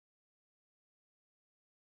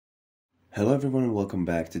Hello everyone and welcome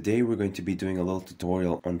back. Today we're going to be doing a little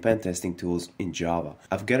tutorial on pen testing tools in Java.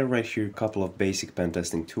 I've got right here a couple of basic pen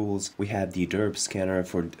testing tools. We have the derp scanner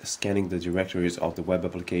for scanning the directories of the web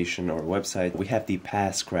application or website. We have the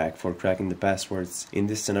passcrack for cracking the passwords, in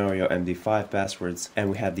this scenario MD5 passwords, and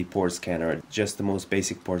we have the port scanner, just the most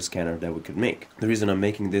basic port scanner that we could make. The reason I'm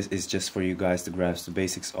making this is just for you guys to grasp the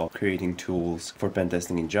basics of creating tools for pen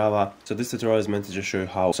testing in Java. So this tutorial is meant to just show you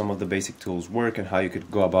how some of the basic tools work and how you could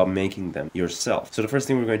go about making them yourself. So the first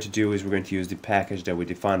thing we're going to do is we're going to use the package that we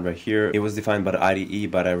defined right here. It was defined by the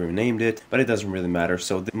IDE, but I renamed it, but it doesn't really matter.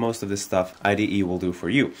 So most of this stuff IDE will do for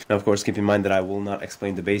you. Now, of course, keep in mind that I will not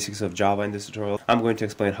explain the basics of Java in this tutorial. I'm going to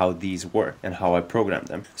explain how these work and how I program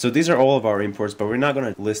them. So these are all of our imports, but we're not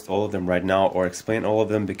going to list all of them right now or explain all of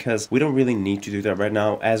them because we don't really need to do that right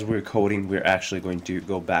now. As we're coding, we're actually going to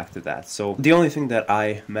go back to that. So the only thing that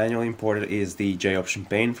I manually imported is the JOption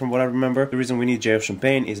pane from what I remember. The reason we need JOption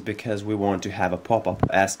pane is because we want to have a pop-up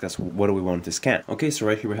ask us what do we want to scan. Okay, so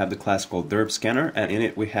right here we have the class called derp scanner, and in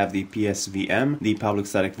it we have the PSVM, the public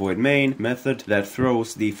static void main method that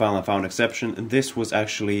throws the file not found exception. This was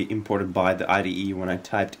actually imported by the IDE when I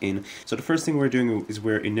typed in. So the first thing we're doing is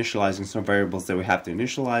we're initializing some variables that we have to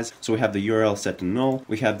initialize. So we have the URL set to null,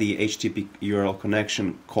 we have the HTTP URL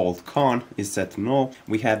connection called con is set to null,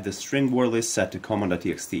 we have the string word list set to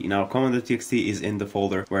common.txt. Now common.txt is in the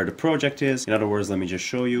folder where the project is. In other words, let me just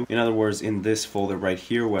show you. In other words, in this folder right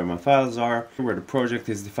here where my files are, where the project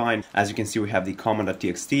is defined, as you can see we have the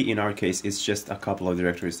common.txt. In our case it's just a couple of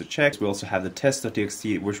directories to check. We also have the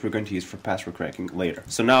test.txt, which we're going to use for password cracking later.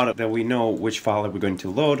 So now that we know which file we're going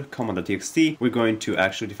to load, common.txt, we're going to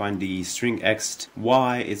actually define the string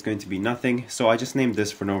xy is going to be nothing. So I just named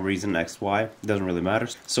this for no reason, xy, doesn't really matter.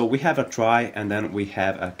 So we have a try and then we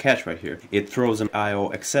have a catch right here. It throws an IO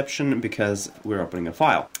exception because we're opening a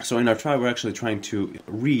file. So in our try we're actually trying to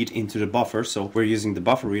read into the buffer. So we're using the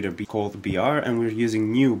buffer reader called BR, and we're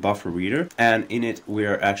using new buffer reader, and in it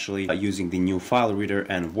we're actually using the new file reader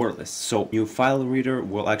and word list. So new file reader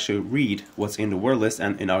will actually read what's in the word list,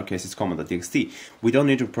 and in our case it's common.txt. We don't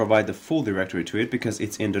need to provide the full directory to it because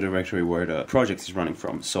it's in the directory where the project is running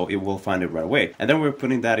from, so it will find it right away. And then we're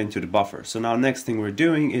putting that into the buffer. So now next thing we're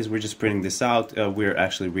doing is we're just printing this out. We're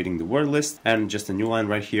actually reading the word list and just a new line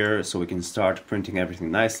right here so we can start printing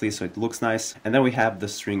everything nicely so it looks nice. And then we have the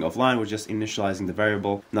string of line. We're just initializing the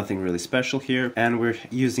variable, nothing really special here, and we're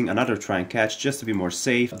using another try and catch just to be more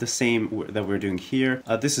safe, the same that we're doing here.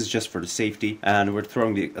 This is just for the safety, and we're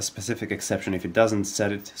throwing a specific exception if it doesn't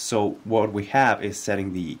set it. So what we have is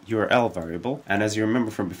setting the URL variable, and as you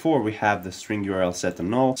remember from before, we have the string URL set to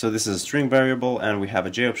null. So this is a string variable, and we have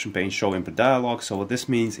a JOption pane show input dialog. So what this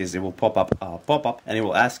means is it will pop up and it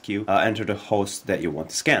will ask you enter the host that you want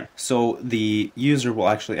to scan. So the user will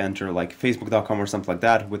actually enter like facebook.com or something like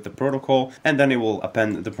that with the protocol, and then it will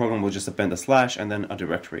append, the program will just append a slash and then a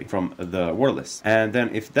directory from the word list. And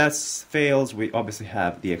then if that fails, we obviously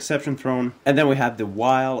have the exception thrown, and then we have the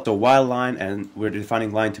while, so while line, and we're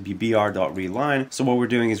defining line to be br.readLine. So what we're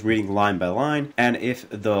doing is reading line by line, and if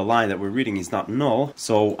the line that we're reading is not null,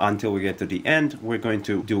 so until we get to the end, we're going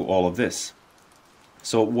to do all of this.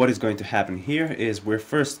 So what is going to happen here is we're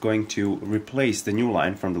first going to replace the new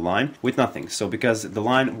line from the line with nothing. So because the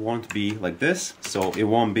line won't be like this, so it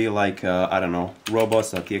won't be like, I don't know,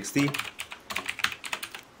 robots.txt.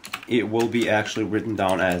 It will be actually written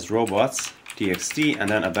down as robots.txt and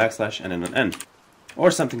then a backslash and then an n. Or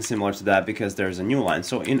something similar to that because there's a new line.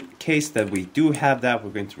 So in case that we do have that,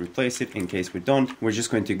 we're going to replace it. In case we don't, we're just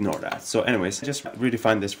going to ignore that. So anyways, just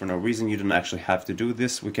redefine this for no reason. You don't actually have to do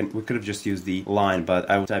this. We could have just used the line, but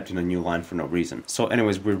I typed in a new line for no reason. So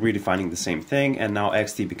anyways, we're redefining the same thing, and now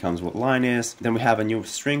xt becomes what line is. Then we have a new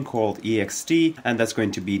string called ext, and that's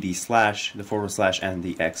going to be the slash, the forward slash, and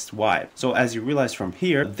the xy. So as you realize from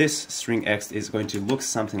here, this string x is going to look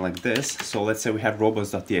something like this. So let's say we have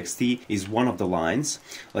robots.txt is one of the lines.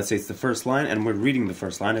 Let's say it's the first line, and we're reading the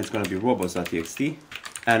first line. It's going to be robots.txt.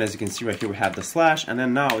 And as you can see right here, we have the slash, and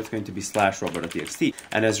then now it's going to be slash robot.txt.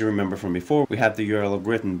 And as you remember from before, we have the URL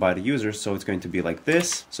written by the user, so it's going to be like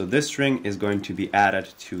this. So this string is going to be added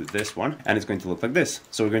to this one, and it's going to look like this.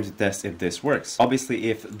 So we're going to test if this works.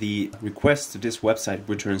 Obviously, if the request to this website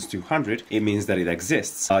returns 200, it means that it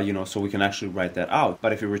exists, so we can actually write that out.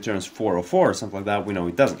 But if it returns 404 or something like that, we know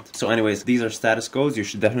it doesn't. So anyways, these are status codes. You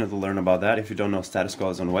should definitely learn about that. If you don't know status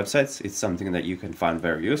codes on websites, it's something that you can find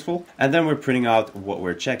very useful. And then we're printing out what we're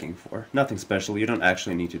we're checking for. Nothing special, you don't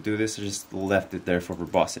actually need to do this, I just left it there for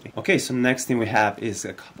verbosity. Okay, so next thing we have is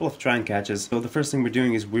a couple of try and catches. So the first thing we're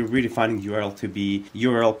doing is we're redefining URL to be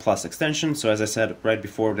URL plus extension. So as I said right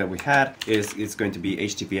before that we had is it's going to be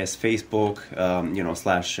HTTPS Facebook,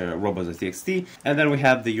 slash robots.txt, and then we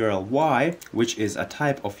have the URL Y, which is a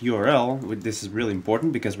type of URL. This is really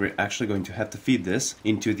important because we're actually going to have to feed this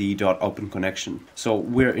into the .open connection. So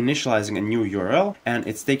we're initializing a new URL and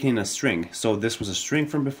it's taking a string. So this was a string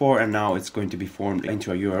from before and now it's going to be formed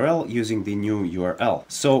into a URL using the new URL.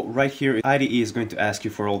 So right here IDE is going to ask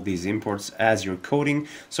you for all these imports as you're coding.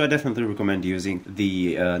 So I definitely recommend using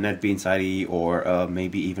the NetBeans IDE or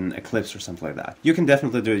maybe even Eclipse or something like that. You can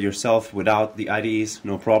definitely do it yourself without the IDEs,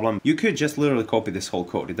 no problem. You could just literally copy this whole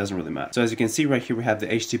code, it doesn't really matter. So as you can see right here we have the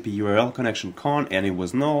HTTP URL connection con and it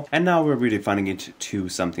was null, and now we're redefining it to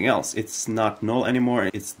something else. It's not null anymore,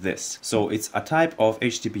 it's this. So it's a type of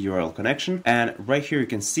HTTP URL connection, and right here you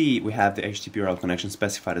can see we have the HTTP URL connection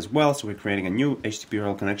specified as well. So we're creating a new HTTP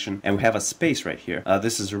URL connection and we have a space right here.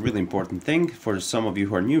 This is a really important thing for some of you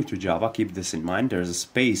who are new to Java. Keep this in mind, there's a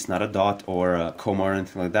space, not a dot or a comma or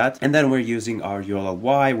anything like that. And then we're using our URL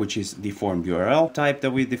Y, which is the formed URL type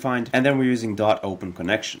that we defined, and then we're using .open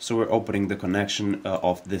connection. So we're opening the connection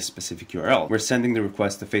of this specific URL. We're sending the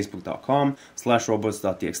request to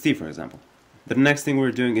facebook.com/robots.txt, for example. The next thing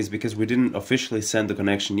we're doing is, because we didn't officially send the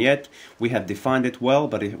connection yet, we have defined it well,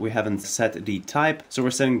 but we haven't set the type. So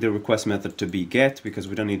we're setting the request method to be get because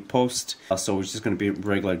we don't need post. So it's just going to be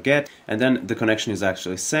regular get, and then the connection is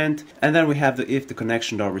actually sent. And then we have the if the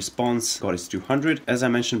connection.response code is 200. As I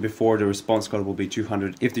mentioned before, the response code will be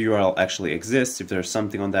 200 if the URL actually exists, if there's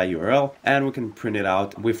something on that URL, and we can print it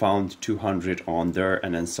out. We found 200 on there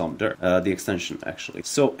and then some there, the extension actually.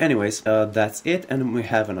 So anyways, that's it, and we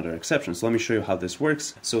have another exception. So let me show you how this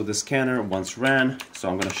works. So the scanner once ran, so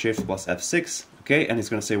I'm going to shift plus F6. Okay, and it's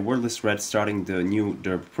going to say word list read starting the new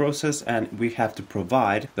derb process, and we have to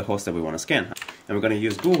provide the host that we want to scan. And we're going to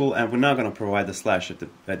use Google, and we're not going to provide the slash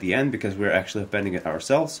at the end because we're actually appending it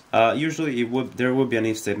ourselves. Usually there would be an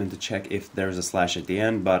if statement to check if there's a slash at the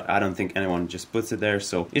end, but I don't think anyone just puts it there,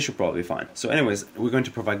 so it should probably be fine. So anyways, we're going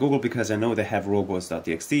to provide Google because I know they have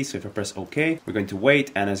robots.txt, so if I press OK, we're going to wait,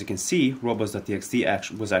 and as you can see,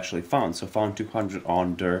 robots.txt was actually found, so found 200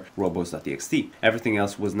 on their robots.txt. Everything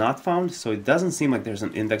else was not found, so it doesn't seem like there's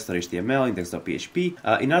an index.html,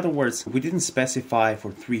 index.php. In other words, we didn't specify for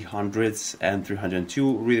 300s and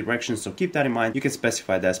 302 redirections, so keep that in mind. You can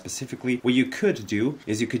specify that specifically. What you could do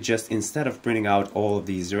is you could just, instead of printing out all of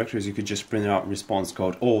these directories, you could just print out response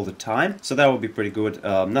code all the time. So that would be pretty good.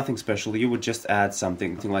 Nothing special. You would just add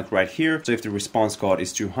something like right here. So if the response code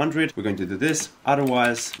is 200, we're going to do this.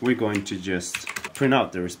 Otherwise, we're going to just print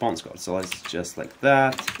out the response code. So let's just like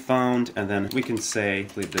that, found, and then we can say,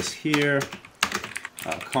 leave this here.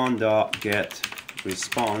 Con.get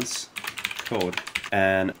response code,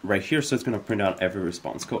 and right here, so it's going to print out every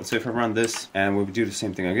response code. So if I run this and we'll do the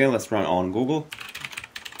same thing again, let's run on Google,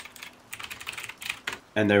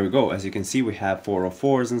 and there we go. As you can see, we have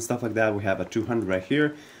 404s and stuff like that. We have a 200 right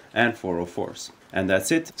here and 404s. And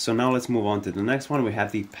that's it. So now let's move on to the next one. We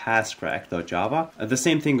have the passcrack.java. The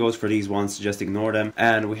same thing goes for these ones, just ignore them.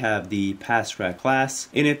 And we have the passcrack class.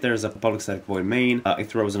 In it, there's a public static void main. It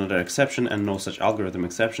throws another exception and no such algorithm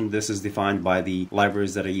exception. This is defined by the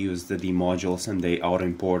libraries that I used, the modules, and they auto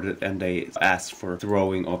imported and they asked for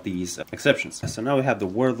throwing of these exceptions. So now we have the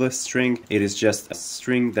word list string. It is just a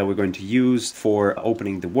string that we're going to use for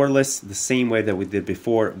opening the word list the same way that we did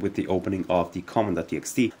before with the opening of the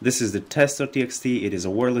common.txt. This is the test.txt. It is a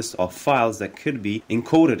word list of files that could be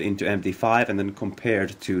encoded into MD5 and then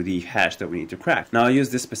compared to the hash that we need to crack. Now I use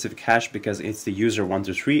this specific hash because it's the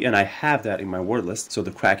user123 and I have that in my word list, so the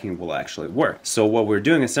cracking will actually work. So what we're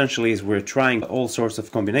doing essentially is we're trying all sorts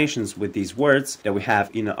of combinations with these words that we have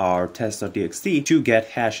in our test.txt to get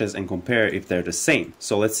hashes and compare if they're the same.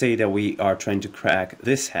 So let's say that we are trying to crack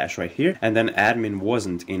this hash right here, and then admin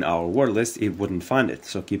wasn't in our word list, it wouldn't find it,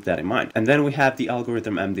 so keep that in mind. And then we have the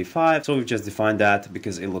algorithm MD5, so we've just defined that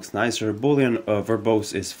because it looks nicer. Boolean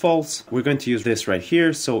verbose is false. We're going to use this right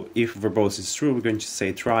here. So if verbose is true, we're going to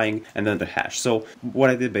say trying and then the hash. So what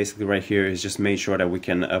I did basically right here is just made sure that we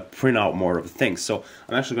can print out more of the things. So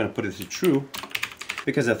I'm actually going to put it to true.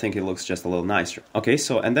 because I think it looks just a little nicer. Okay,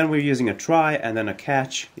 so and then we're using a try and then a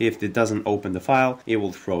catch. If it doesn't open the file, it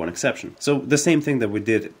will throw an exception. So the same thing that we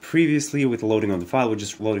did previously with loading of the file, we're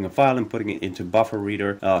just loading a file and putting it into buffer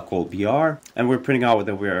reader called BR, and we're printing out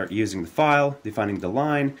that we're using the file, defining the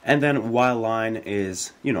line, and then while line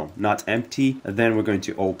is, you know, not empty, then we're going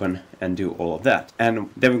to open and do all of that, and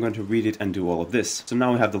then we're going to read it and do all of this. So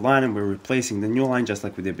now we have the line and we're replacing the new line just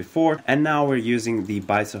like we did before, and now we're using the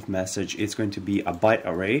bytes of message. It's going to be a byte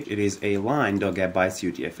array. It is a line.getBytes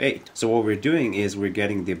UTF-8. So what we're doing is we're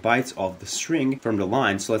getting the bytes of the string from the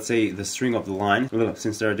line. So let's say the string of the line,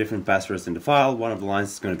 since there are different passwords in the file, one of the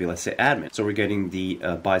lines is going to be, let's say, admin. So we're getting the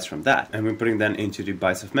bytes from that, and we're putting them into the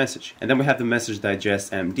bytes of message. And then we have the message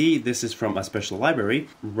digest MD. This is from a special library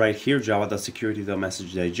right here,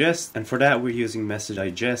 java.security.messagedigest, and for that we're using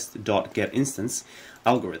messagedigest.getInstance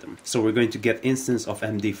algorithm. So we're going to get instance of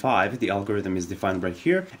MD5. The algorithm is defined right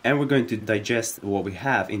here, and we're going to digest what we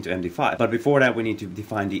have into MD5. But before that, we need to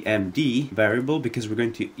define the MD variable, because we're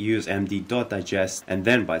going to use MD.digest and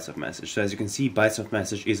then bytes of message. So as you can see, bytes of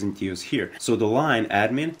message isn't used here. So the line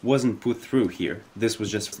admin wasn't put through here. This was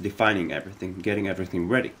just defining everything, getting everything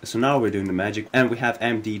ready. So now we're doing the magic, and we have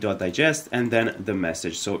MD.digest and then the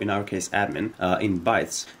message. So in our case, admin in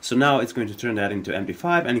bytes. So now it's going to turn that into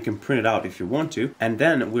MD5, and you can print it out if you want to. And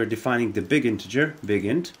then we're defining the big integer, big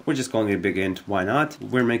int. We're just calling it big int, why not?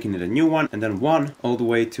 We're making it a new one, and then 1 all the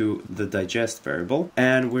way to the digest variable.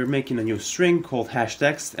 And we're making a new string called hash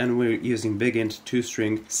text, and we're using big int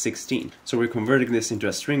toString 16. So we're converting this into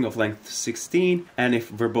a string of length 16, and if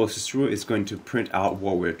verbose is true, it's going to print out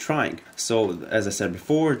what we're trying. So as I said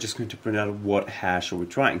before, we're just going to print out what hash are we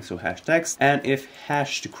trying. So hash text, and if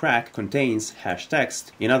hash to crack contains hash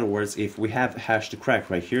text, in other words, if we have hash to crack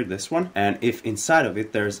right here, this one, and if inside of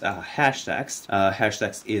it there's a hash text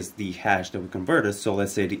is the hash that we converted. So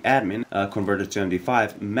let's say the admin converted to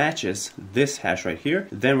MD5 matches this hash right here,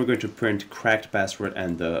 then we're going to print cracked password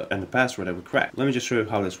and the password that we cracked. Let me just show you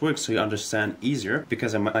how this works so you understand easier,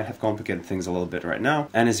 because I might have complicated things a little bit right now.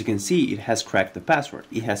 And as you can see, it has cracked the password.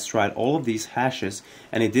 It has tried all of these hashes,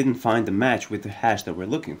 and it didn't find the match with the hash that we're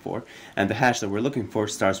looking for, and the hash that we're looking for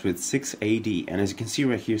starts with 6AD, and as you can see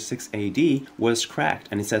right here, 6AD was cracked,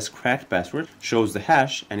 and it says cracked password, shows the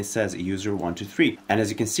hash, and it says user123, and as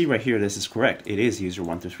you can see right here, this is correct. It is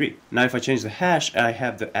user123. Now if I change the hash, I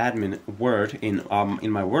have the admin word in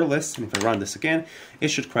my word list, and if I run this again, it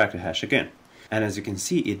should crack the hash again. And as you can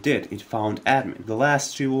see, it did. It found admin. The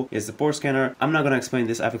last tool is the port scanner. I'm not going to explain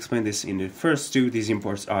this. I've explained this in the first two. These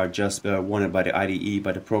imports are just wanted by the IDE,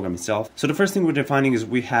 by the program itself. So the first thing we're defining is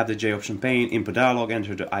we have the J option pane, input dialog,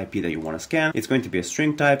 enter the IP that you want to scan. It's going to be a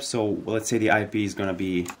string type. So let's say the IP is going to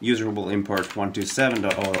be user will import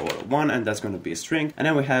 127.0.0.1, and that's going to be a string. And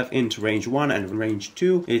then we have int range 1 and range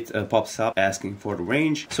 2. It pops up asking for the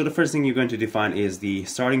range. So the first thing you're going to define is the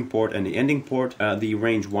starting port and the ending port. The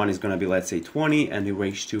range 1 is going to be, let's say, 20, and the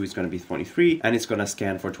range 2 is going to be 23, and it's going to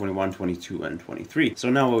scan for 21, 22, and 23.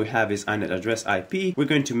 So now what we have is inet address IP. We're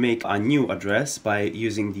going to make a new address by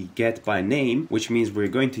using the get by name, which means we're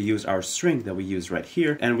going to use our string that we use right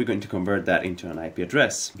here, and we're going to convert that into an IP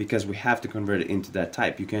address, because we have to convert it into that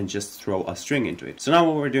type. You can't just throw a string into it. So now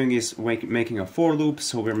what we're doing is making a for loop.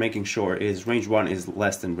 So we're making sure is range 1 is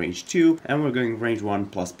less than range 2, and we're going range 1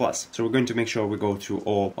 plus plus. So we're going to make sure we go through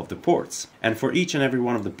all of the ports, and for each and every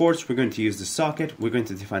one of the ports, we're going to use the socket. We're going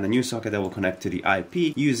to define a new socket that will connect to the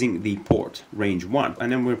IP using the port range 1,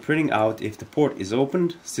 and then we're printing out if the port is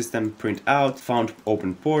opened, system print out found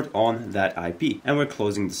open port on that IP, and we're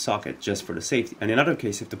closing the socket just for the safety. And in other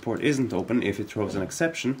case, if the port isn't open, if it throws an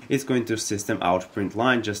exception, it's going to system out print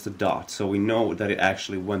line just a dot, so we know that it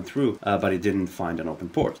actually went through but it didn't find an open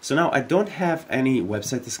port. So now I don't have any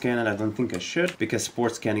website to scan, and I don't think I should, because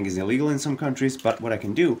port scanning is illegal in some countries. But what I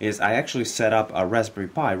can do is I actually set up a Raspberry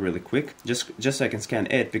Pi really quick, just so I can scan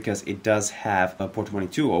it, because it does have a port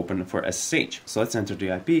 22 open for SSH. So let's enter the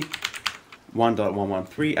IP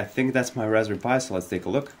 1.113. I think that's my Raspberry Pi, so let's take a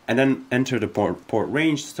look. And then enter the port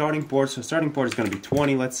range, starting port. So starting port is going to be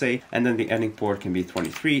 20, let's say, and then the ending port can be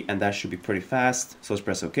 23, and that should be pretty fast. So let's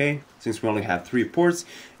press OK. Since we only have 3 ports,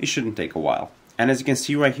 it shouldn't take a while. And as you can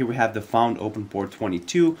see right here, we have the found open port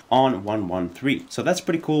 22 on 113. So that's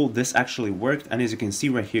pretty cool. This actually worked. And as you can see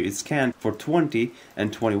right here, it scanned for 20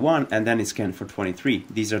 and 21, and then it scanned for 23.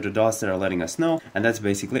 These are the dots that are letting us know. And that's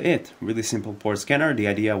basically it. Really simple port scanner. The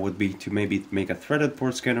idea would be to maybe make a threaded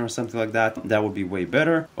port scanner or something like that. That would be way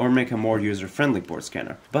better, or make a more user-friendly port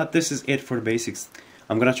scanner. But this is it for the basics.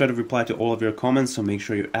 I'm gonna try to reply to all of your comments, so make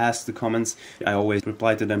sure you ask the comments. I always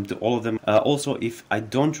reply to them, to all of them. Also, if I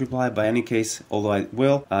don't reply by any case, although I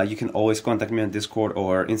will, you can always contact me on Discord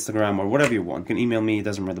or Instagram or whatever you want. You can email me, it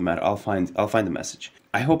doesn't really matter. I'll find the message.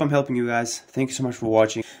 I hope I'm helping you guys. Thank you so much for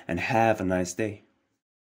watching and have a nice day.